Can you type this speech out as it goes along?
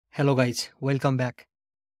Hello guys, welcome back.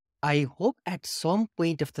 I hope at some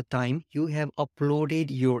point of the time you have uploaded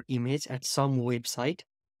your image at some website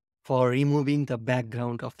for removing the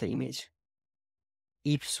background of the image.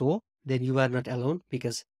 If so, then you are not alone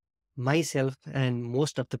because myself and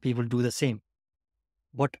most of the people do the same.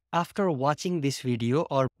 But after watching this video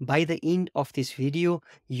or by the end of this video,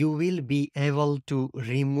 you will be able to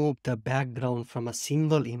remove the background from a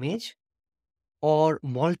single image or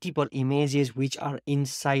multiple images which are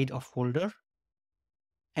inside a folder,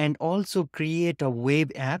 and also create a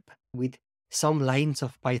web app with some lines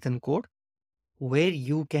of Python code where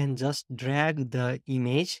you can just drag the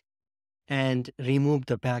image and remove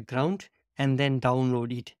the background and then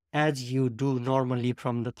download it as you do normally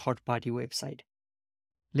from the third-party website.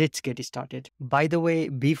 Let's get started. By the way,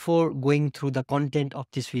 before going through the content of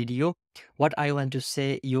this video, what I want to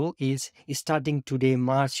say you is starting today,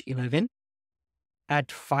 March 11, at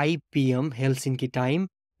 5 p.m. Helsinki time,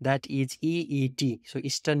 that is EET, so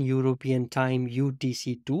Eastern European Time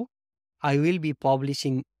UTC2, I will be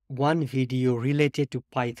publishing one video related to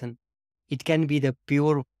Python. It can be the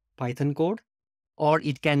pure Python code or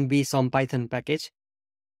it can be some Python package.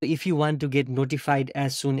 If you want to get notified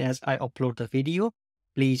as soon as I upload the video,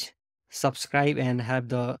 please subscribe and have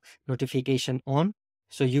the notification on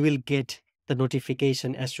so you will get the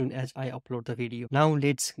notification as soon as I upload the video. Now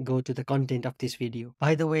let's go to the content of this video.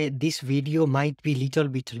 By the way, this video might be little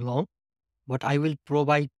bit long, but I will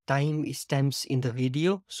provide time stamps in the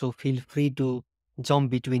video, so feel free to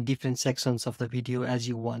jump between different sections of the video as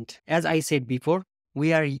you want. As I said before,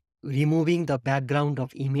 we are removing the background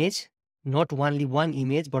of image, not only one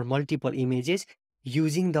image but multiple images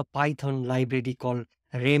using the Python library called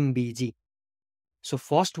rembg. So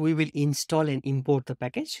first we will install and import the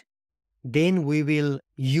package. Then we will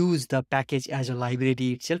use the package as a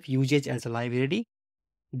library itself, usage as a library.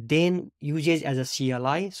 Then usage as a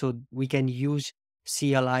CLI. So we can use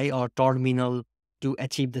CLI or terminal to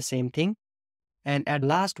achieve the same thing. And at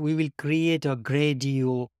last, we will create a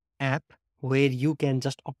Gradio app where you can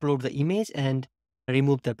just upload the image and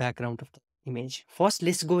remove the background of the image. First,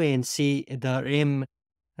 let's go and see the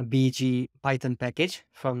rembg Python package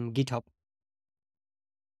from GitHub.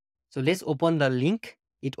 So let's open the link.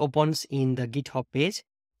 It opens in the GitHub page.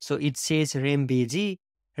 So it says rembg.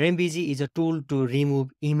 Rembg is a tool to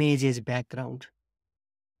remove images background.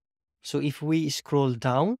 So if we scroll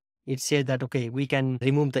down, it says that, okay, we can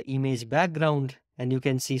remove the image background, and you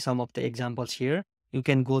can see some of the examples here. You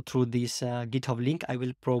can go through this GitHub link. I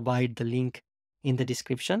will provide the link in the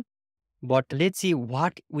description. But let's see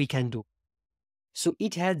what we can do. So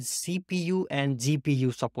it has CPU and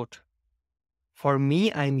GPU support. For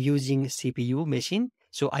me, I'm using CPU machine.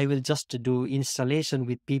 So I will just do installation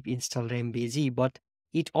with pip install rembg, but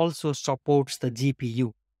it also supports the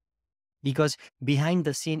GPU because behind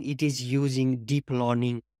the scene, it is using deep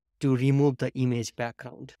learning to remove the image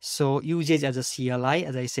background. So usage as a CLI,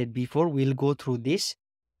 as I said before, we'll go through this.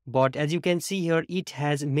 But as you can see here, it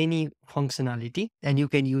has many functionality and you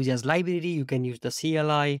can use as library, you can use the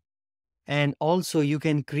CLI, and also you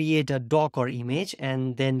can create a Docker image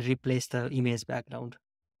and then replace the image background.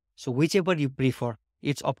 So whichever you prefer,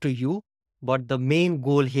 it's up to you. But the main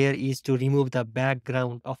goal here is to remove the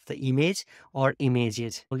background of the image or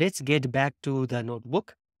images. So let's get back to the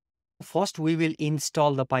notebook. First, we will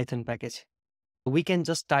install the Python package. We can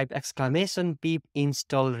just type exclamation pip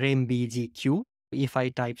install rembgq. If I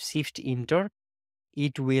type shift enter,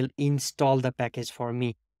 it will install the package for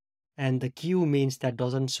me. And the Q means that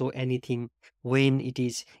doesn't show anything when it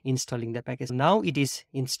is installing the package. Now it is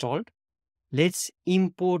installed. Let's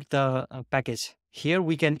import the package. Here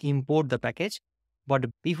we can import the package. But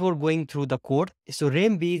before going through the code, so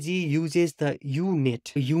rembg uses the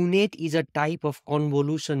UNet. UNet is a type of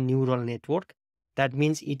convolution neural network. That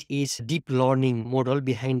means it is deep learning model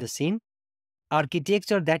behind the scene.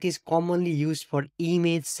 Architecture that is commonly used for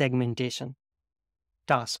image segmentation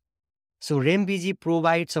task. So rembg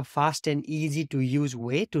provides a fast and easy to use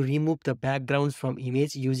way to remove the backgrounds from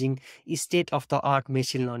image using state-of-the-art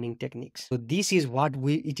machine learning techniques. So this is what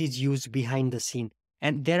it is used behind the scene.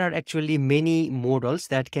 And there are actually many models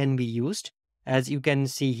that can be used. As you can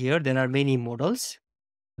see here, there are many models.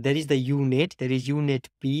 There is the UNet, there is UNet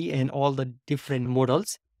P, and all the different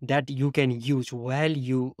models that you can use while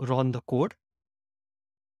you run the code.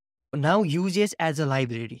 Now usage as a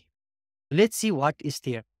library. Let's see what is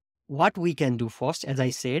there. What we can do first, as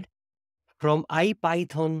I said, from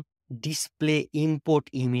IPython display import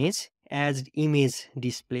image as image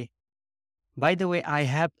display. By the way, I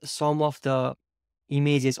have some of the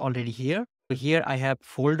images already here. Here I have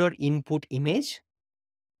folder input image.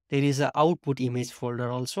 There is an output image folder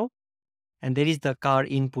also. And there is the car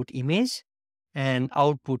input image and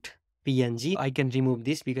output PNG. I can remove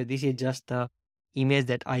this because this is just the image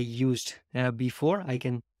that I used before. I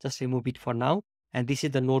can just remove it for now. And this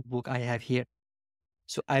is the notebook I have here.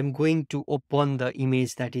 So I'm going to open the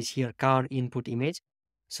image that is here, car input image.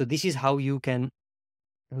 So this is how you can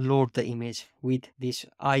load the image with this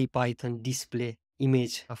IPython display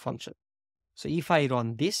image function. So if I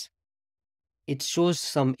run this, it shows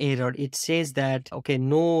some error. It says that, okay,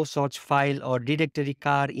 no such file or directory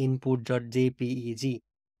car input.jpeg.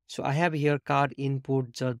 So I have here car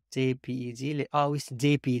input.jpeg. Oh, it's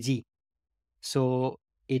JPG. So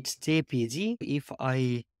it's JPG. If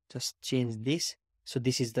I just change this, so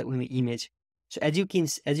this is the image. So as you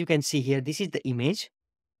can see here, this is the image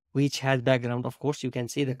which has background. Of course, you can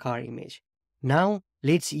see the car image. Now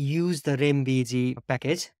let's use the rembg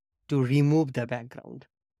package to remove the background.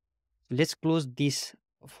 Let's close this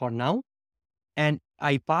for now. And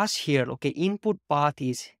I pass here, okay, input path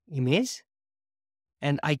is image.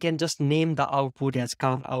 And I can just name the output as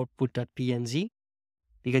car output.png.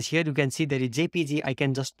 Because here you can see there is JPG, I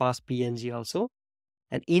can just pass PNG also.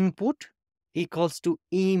 And input equals to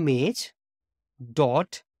image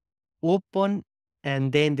dot open,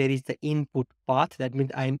 and then there is the input path. That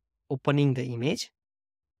means I'm opening the image.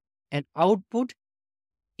 And output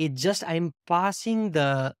is just I'm passing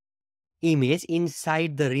the image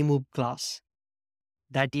inside the remove class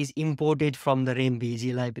that is imported from the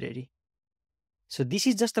rembg library. So this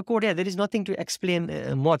is just the code. Yeah, there is nothing to explain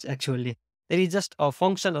much actually. There is just a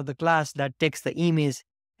function of the class that takes the image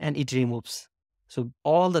and it removes. So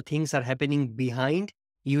all the things are happening behind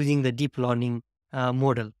using the deep learning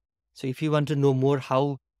model. So if you want to know more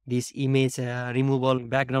how this image removal,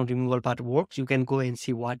 background removal part works, you can go and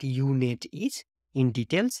see what UNet is in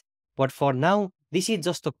details. But for now, this is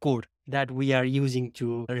just the code that we are using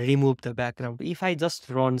to remove the background. If I just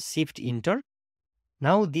run shift enter,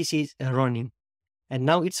 now this is running. And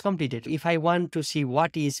now it's completed. If I want to see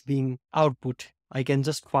what is being output, I can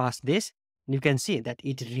just pass this. You can see that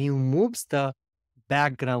it removes the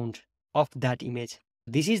background of that image.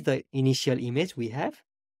 This is the initial image we have.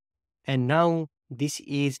 And now this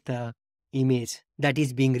is the image that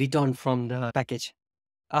is being returned from the package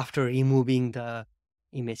after removing the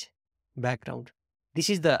image background. This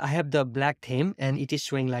is I have the black theme and it is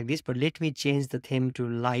showing like this, but let me change the theme to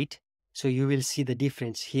light. So you will see the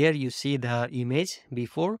difference. Here you see the image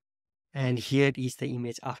before, and here is the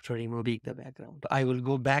image after removing the background. I will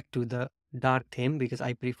go back to the dark theme because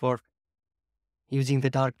I prefer using the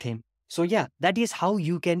dark theme. So yeah, that is how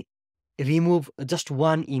you can remove just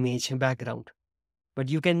one image background. But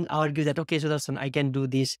you can argue that, okay, so that's I can do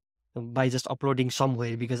this by just uploading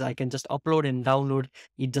somewhere because I can just upload and download.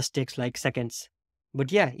 It just takes like seconds.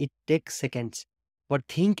 But yeah, it takes seconds. But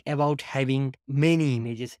think about having many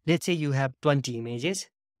images. Let's say you have 20 images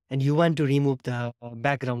and you want to remove the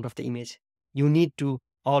background of the image. You need to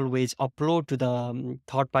always upload to the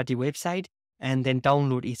third-party website and then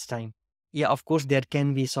download each time. Yeah, of course, there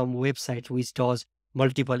can be some website which does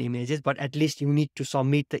multiple images, but at least you need to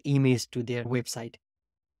submit the image to their website.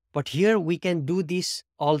 But here we can do this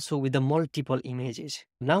also with the multiple images.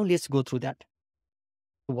 Now let's go through that.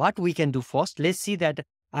 What we can do first, let's see that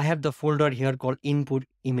I have the folder here called input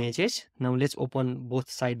images. Now let's open both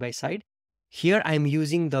side by side. Here I'm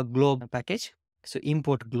using the globe package. So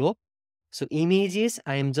import globe. So images,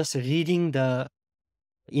 I am just reading the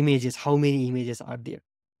images, how many images are there.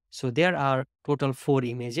 So there are total 4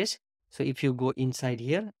 images. So if you go inside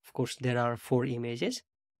here, of course, there are 4 images.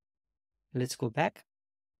 Let's go back.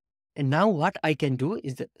 And now what I can do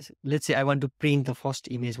is that, let's say I want to print the first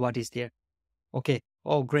image. What is there? Okay.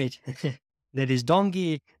 Oh, great. There is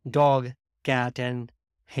donkey, dog, cat, and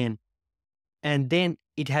hen. And then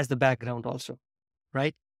it has the background also,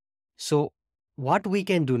 right? So what we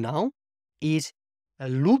can do now is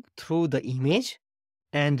loop through the image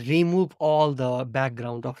and remove all the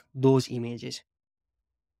background of those images.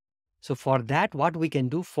 So for that, what we can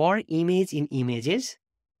do for image in images.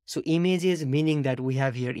 So images meaning that we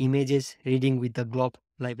have here images reading with the glob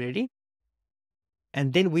library.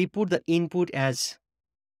 And then we put the input as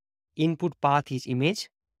input path is image.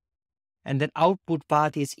 And then output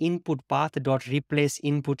path is input path dot replace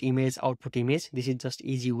input image output image. This is just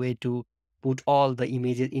easy way to put all the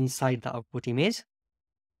images inside the output image.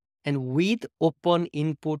 And with open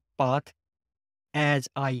input path as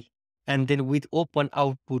I, and then with open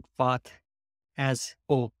output path as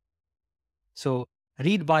O. So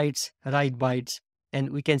read bytes, write bytes,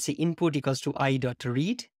 and we can see input equals to I dot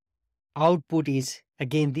read. Output is,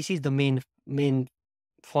 again, this is the main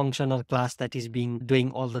functional class that is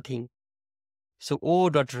doing all the thing. So O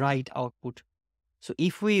dot write output. So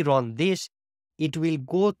if we run this, it will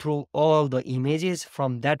go through all the images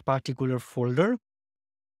from that particular folder.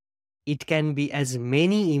 It can be as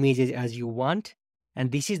many images as you want.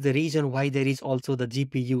 And this is the reason why there is also the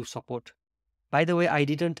GPU support. By the way, I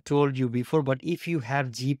didn't told you before, but if you have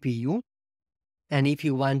GPU and if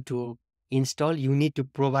you want to install, you need to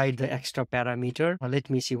provide the extra parameter. Let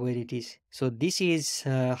me see where it is. So this is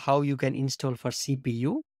how you can install for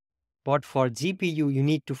CPU. But for GPU, you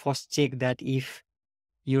need to first check that if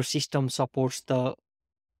your system supports the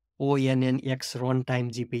ONNX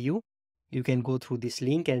runtime GPU. You can go through this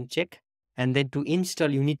link and check. And then to install,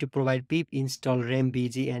 you need to provide pip install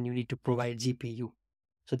rembg and you need to provide GPU.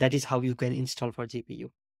 So that is how you can install for GPU.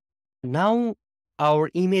 Now our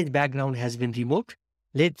image background has been removed.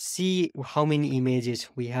 Let's see how many images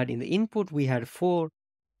we had in the input. We had 4.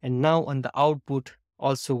 And now on the output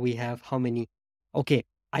also we have how many? Okay,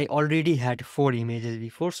 I already had 4 images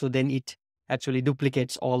before. So then it actually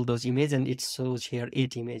duplicates all those images and it shows here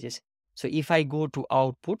 8 images. So if I go to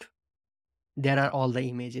output, there are all the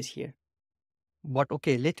images here. But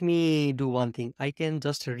okay, let me do one thing. I can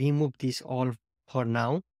just remove this all for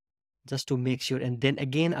now, just to make sure. And then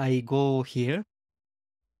again, I go here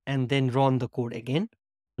and then run the code again.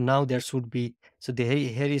 Now there should be, so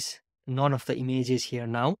here is none of the images here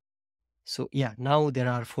now. So yeah, now there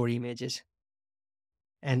are 4 images.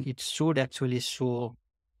 And it should actually show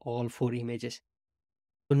all 4 images.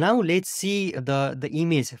 So now let's see the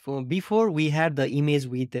image. Before we had the image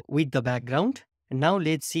with the background. And now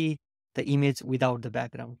let's see the image without the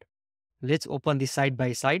background. Let's open this side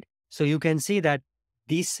by side. So you can see that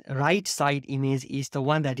this right side image is the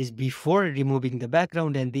one that is before removing the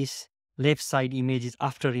background, and this left side image is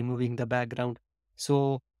after removing the background.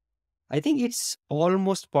 So I think it's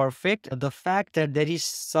almost perfect. The fact that there is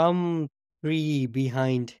some tree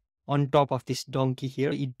behind on top of this donkey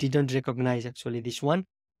here, it didn't recognize actually this one.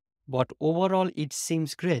 But overall, it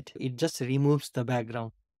seems great. It just removes the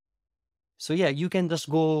background. So yeah, you can just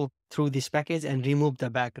go through this package and remove the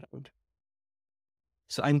background.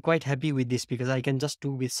 So I'm quite happy with this because I can just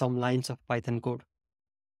do with some lines of Python code.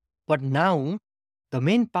 But now the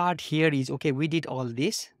main part here is, okay, we did all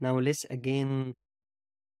this. Now let's again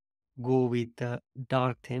go with the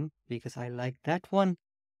dark theme because I like that one.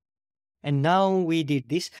 And now we did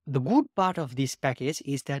this. The good part of this package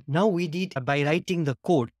is that now we did by writing the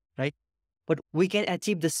code, right? But we can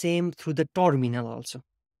achieve the same through the terminal also.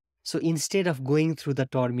 So instead of going through the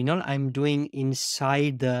terminal, I'm doing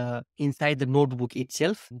inside the notebook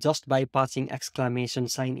itself, just by passing exclamation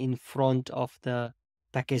sign in front of the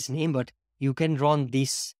package name. But you can run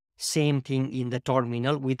this same thing in the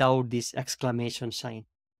terminal without this exclamation sign.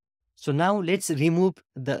 So now let's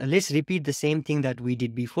repeat the same thing that we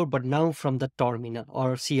did before, but now from the terminal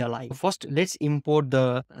or CLI. First, let's import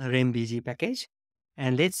the rembg package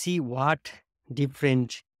and let's see what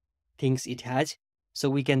different things it has. So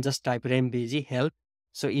we can just type rembg help.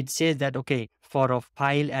 So it says that, okay, for a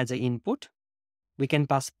file as an input, we can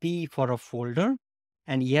pass P for a folder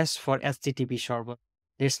and yes for HTTP server.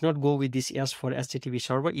 Let's not go with this yes for HTTP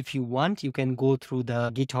server. If you want, you can go through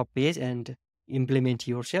the GitHub page and implement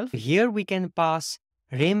yourself. Here we can pass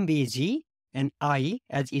rembg and I,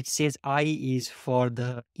 as it says I is for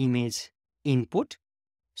the image input.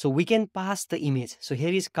 So we can pass the image. So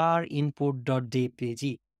here is car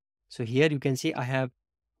input.jpg. So here you can see I have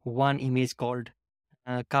one image called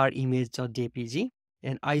car image.jpg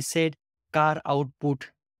and I said car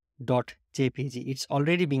output.jpg. It's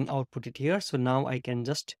already being outputted here. So now I can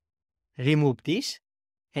just remove this.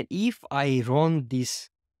 And if I run this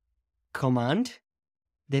command,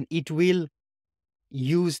 then it will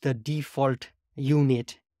use the default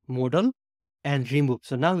unit model and remove.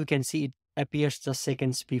 So now you can see it appears just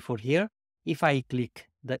seconds before here. If I click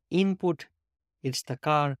the input, it's the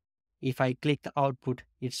car. If I click the output,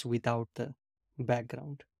 it's without the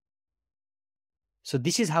background. So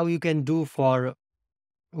this is how you can do for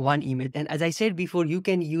one image. And as I said before, you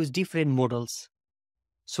can use different models.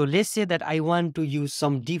 So let's say that I want to use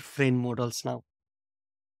some different models now.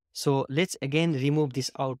 So let's again remove this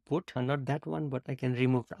output, not that one, but I can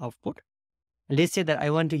remove the output. Let's say that I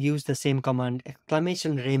want to use the same command,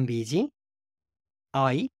 exclamation rembg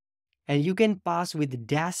I, and you can pass with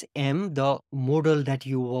 -m the model that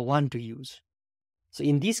you want to use. So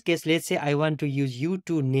in this case, let's say I want to use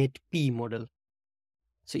U2NetP model.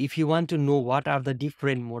 So if you want to know what are the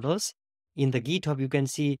different models, in the GitHub, you can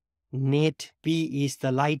see NetP is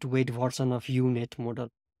the lightweight version of UNet model.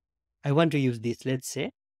 I want to use this, let's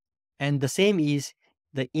say. And the same is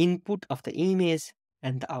the input of the image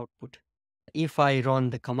and the output. If I run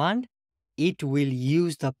the command, it will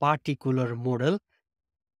use the particular model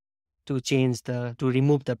to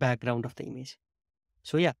remove the background of the image.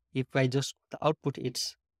 So yeah, if I just the output,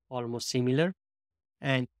 it's almost similar.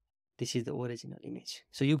 And this is the original image.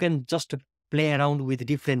 So you can just play around with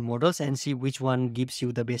different models and see which one gives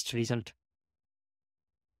you the best result.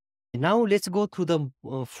 Now let's go through the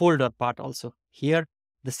folder part also. Here,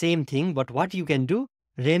 the same thing, but what you can do,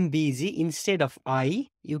 rembg, instead of I,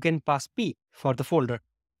 you can pass P for the folder.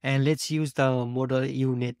 And let's use the model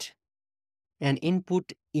unit and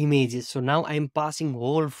input images. So now I'm passing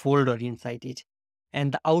whole folder inside it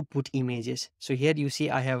and the output images. So here you see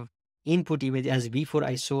I have input image, as before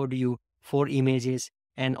I showed you 4 images,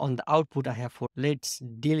 and on the output I have 4. Let's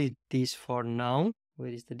delete this for now. Where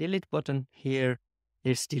is the delete button? Here.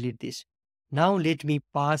 Let's delete this. Now let me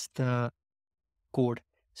pass the code.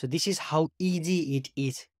 So this is how easy it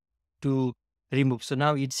is to remove. So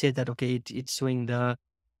now it says that, okay, it's showing the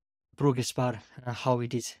progress bar, how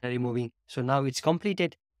it is removing. So now it's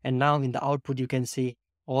completed, and now in the output you can see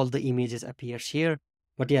all the images appears here.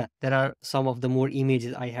 But yeah, there are some of the more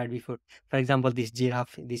images I had before. For example, this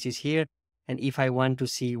giraffe, this is here. And if I want to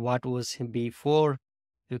see what was before,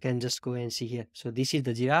 you can just go and see here. So this is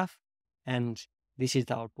the giraffe and this is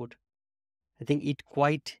the output. I think it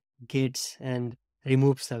quite gets and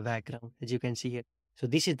removes the background, as you can see here. So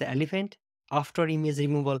this is the elephant after image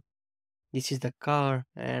removal. This is the car,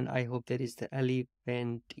 and I hope there is the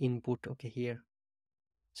elephant input. Okay, here.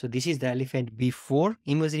 So this is the elephant before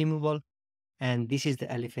image removal, and this is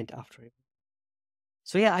the elephant after it.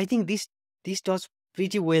 So yeah, I think this does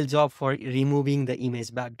pretty well job for removing the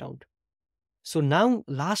image background. So now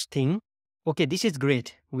last thing, okay, this is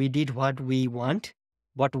great. We did what we want,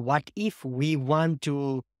 but what if we want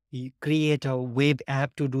to create a web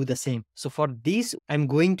app to do the same? So for this, I'm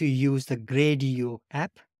going to use the Gradio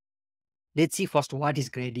app. Let's see first what is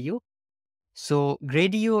Gradio. So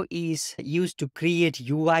Gradio is used to create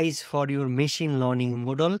UIs for your machine learning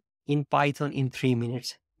model in Python in 3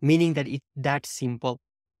 minutes, meaning that it's that simple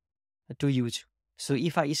to use. So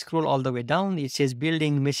if I scroll all the way down, it says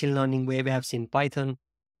building machine learning web apps in Python,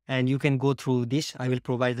 and you can go through this. I will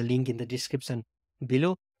provide the link in the description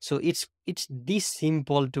below. So it's this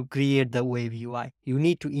simple to create the web UI. You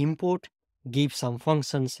need to import, give some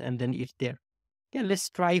functions, and then it's there. Yeah, let's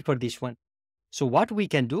try for this one. So what we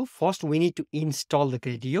can do, first we need to install the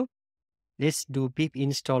Gradio. Let's do pip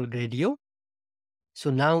install Gradio. So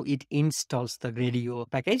now it installs the Gradio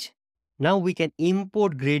package. Now we can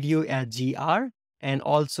import Gradio as GR, and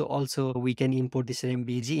also we can import this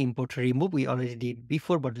rembg, import remove. We already did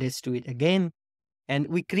before, but let's do it again. And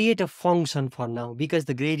we create a function for now because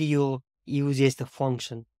the Gradio uses the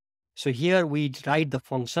function. So here we write the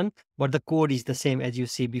function, but the code is the same as you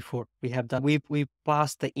see before. We have the we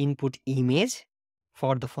pass the input image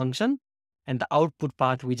for the function, and the output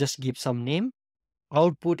part we just give some name,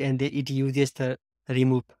 output, and then it uses the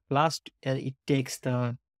remove class and it takes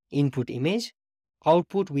the input image.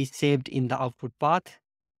 Output we saved in the output path,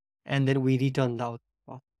 and then we return the output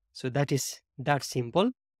path. So that is that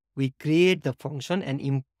simple. We create the function and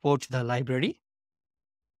import the library.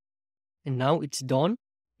 And now it's done.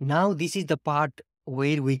 Now this is the part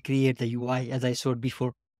where we create the UI as I showed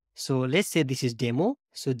before. So let's say this is demo.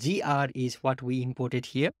 So GR is what we imported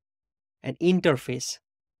here. And interface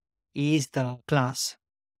is the class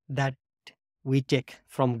that we take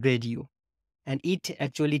from Gradio. And it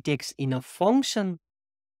actually takes in a function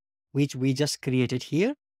which we just created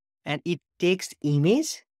here. And it takes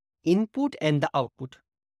image, input, and the output.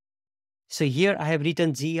 So here I have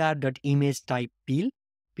written gr.image type peel.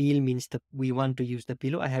 Peel means we want to use the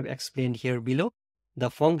pillow. I have explained here below. The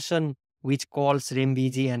function which calls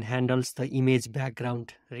rembg and handles the image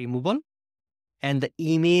background removal. And the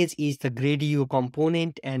image is the Gradio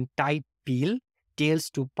component, and type peel tells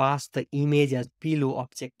to pass the image as pillow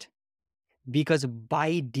object. Because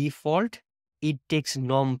by default, it takes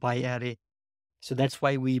numpy array. So that's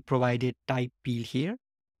why we provided type peel here.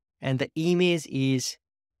 And the image is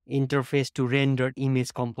interface to render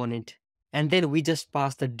image component. And then we just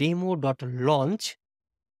pass the demo.launch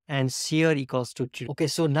and share equals to true. Okay,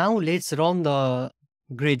 so now let's run the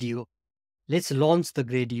Gradio. Let's launch the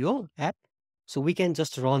Gradio app. So we can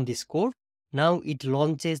just run this code. Now it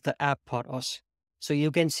launches the app for us. So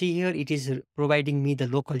you can see here it is providing me the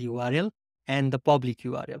local URL and the public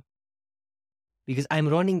URL. Because I'm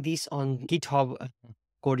running this on GitHub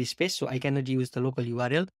code space, so I cannot use the local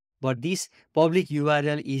URL. But this public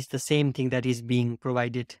URL is the same thing that is being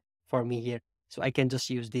provided for me here. So I can just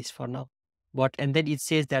use this for now. And then it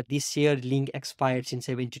says that this shared link expires in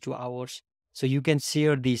 72 hours. So you can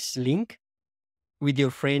share this link with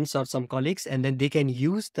your friends or some colleagues, and then they can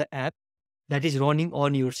use the app that is running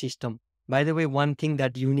on your system. By the way, one thing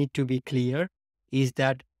that you need to be clear is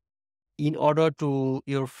that in order to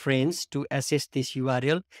your friends to access this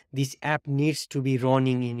URL, this app needs to be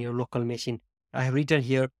running in your local machine. I have written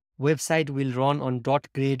here, website will run on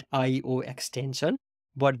 .grade.io extension,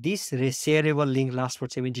 but this shareable link lasts for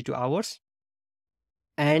 72 hours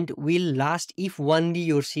and will last if only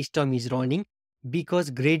your system is running,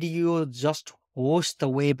 because Gradio just hosts the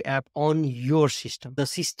web app on your system. The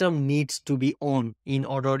system needs to be on in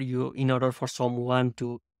order for someone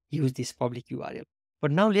to use this public URL.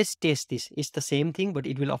 But now let's test this. It's the same thing, but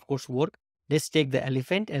it will of course work. Let's take the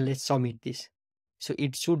elephant and let's submit this. So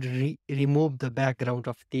it should remove the background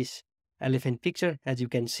of this elephant picture, as you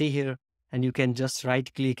can see here, and you can just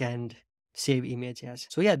right click and save image as.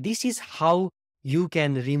 So yeah, this is how you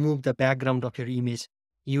can remove the background of your image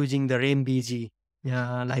using the rembg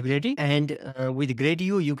library. And with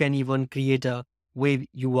Gradio, you can even create a web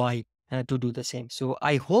UI to do the same. So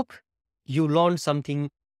I hope you learned something,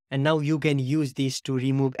 and now you can use this to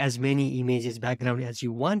remove as many images background as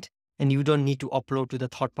you want, and you don't need to upload to the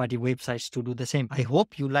third-party websites to do the same. I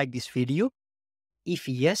hope you like this video. If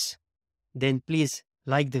yes, then please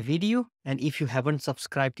like the video, and if you haven't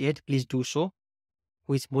subscribed yet, please do so,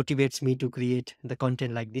 which motivates me to create the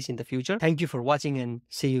content like this in the future. Thank you for watching and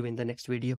see you in the next video.